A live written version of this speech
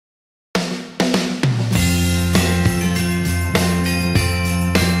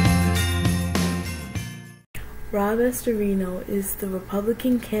Rob Astorino is the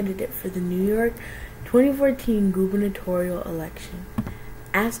Republican candidate for the New York 2014 gubernatorial election.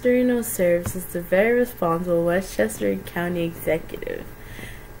 Astorino serves as the very responsible Westchester County executive,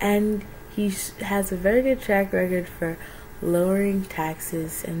 and he has a very good track record for lowering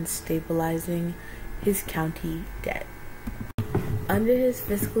taxes and stabilizing his county debt. Under his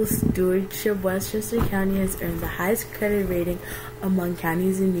fiscal stewardship, Westchester County has earned the highest credit rating among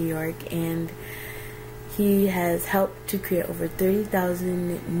counties in New York, and he has helped to create over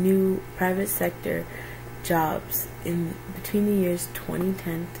 30,000 new private sector jobs in between the years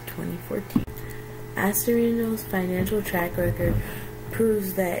 2010 to 2014. Astorino's financial track record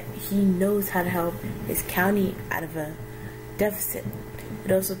proves that he knows how to help his county out of a deficit.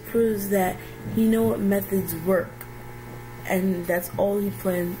 It also proves that he knows what methods work, and that's all he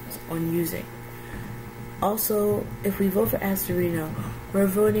plans on using. Also, if we vote for Astorino, we're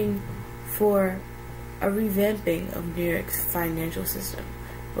voting for a revamping of New York's financial system,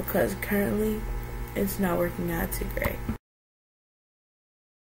 because currently it's not working out too great.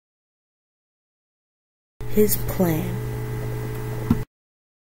 His plan.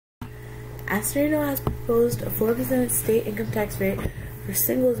 Astorino has proposed a 4% state income tax rate for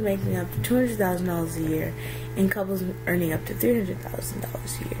singles making up to $200,000 a year and couples earning up to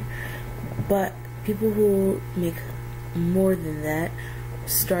 $300,000 a year. But people who make more than that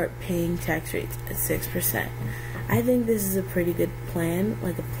start paying tax rates at 6%. I think this is a pretty good plan,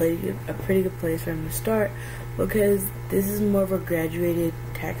 like a pretty good place for him to start, because this is more of a graduated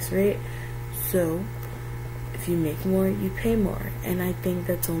tax rate. So if you make more, you pay more, and I think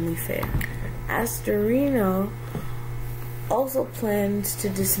that's only fair. Astorino also plans to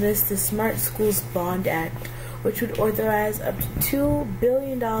dismiss the Smart Schools Bond Act, which would authorize up to $2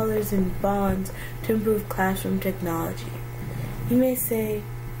 billion in bonds to improve classroom technology. You may say,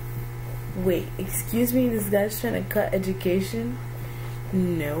 wait, excuse me, this guy's trying to cut education?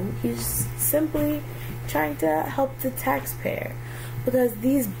 No, he's simply trying to help the taxpayer, because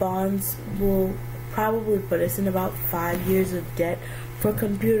these bonds will probably put us in about 5 years of debt for a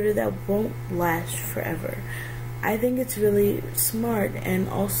computer that won't last forever. I think it's really smart and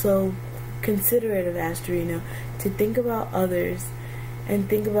also considerate of Astorino to think about others and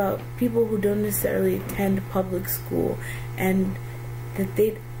think about people who don't necessarily attend public school, and that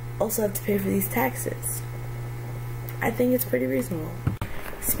they'd also have to pay for these taxes. I think it's pretty reasonable.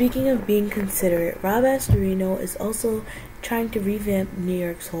 Speaking of being considerate, Rob Astorino is also trying to revamp New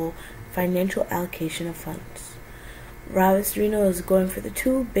York's whole financial allocation of funds. Rob Astorino is going for the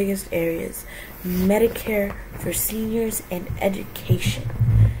two biggest areas: Medicare for seniors and education.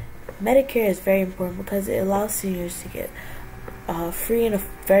 Medicare is very important because it allows seniors to get free and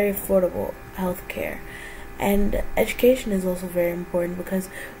very affordable health care. And education is also very important because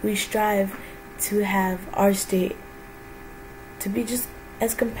we strive to have our state to be just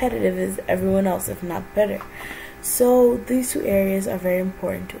as competitive as everyone else, if not better. So these two areas are very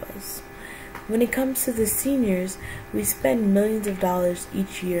important to us. When it comes to the seniors, we spend millions of dollars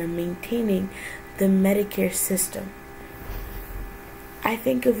each year maintaining the Medicare system. I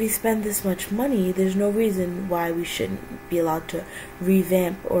think if we spend this much money, there's no reason why we shouldn't be allowed to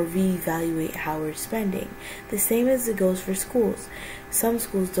revamp or reevaluate how we're spending. The same as it goes for schools. Some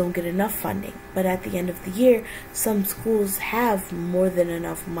schools don't get enough funding, but at the end of the year, some schools have more than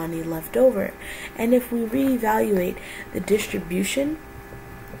enough money left over. And if we reevaluate the distribution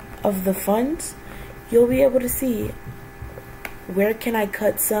of the funds, you'll be able to see where can I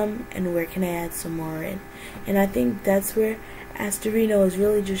cut some and where can I add some more in. And I think that's where Astorino is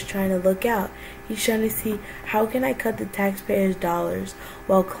really just trying to look out. He's trying to see, how can I cut the taxpayers' dollars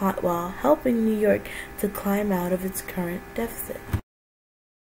while helping New York to climb out of its current deficit.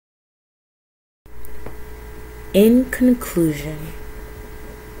 In conclusion,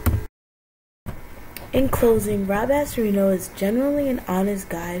 in closing, Rob Astorino is generally an honest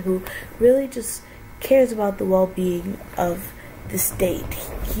guy who really just cares about the well-being of the state.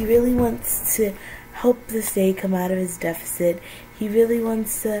 He really wants to help the state come out of its deficit. He really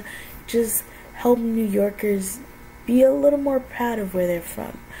wants to just help New Yorkers be a little more proud of where they're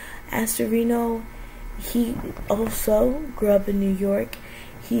from. Astorino, he also grew up in New York.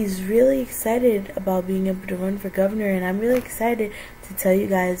 He's really excited about being able to run for governor, and I'm really excited to tell you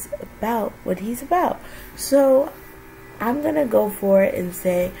guys about what he's about. So I'm gonna go for it and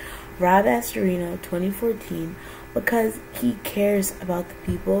say Rob Astorino 2014, because he cares about the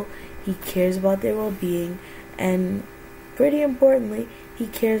people, he cares about their well-being, and pretty importantly, he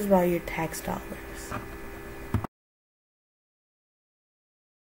cares about your tax dollars.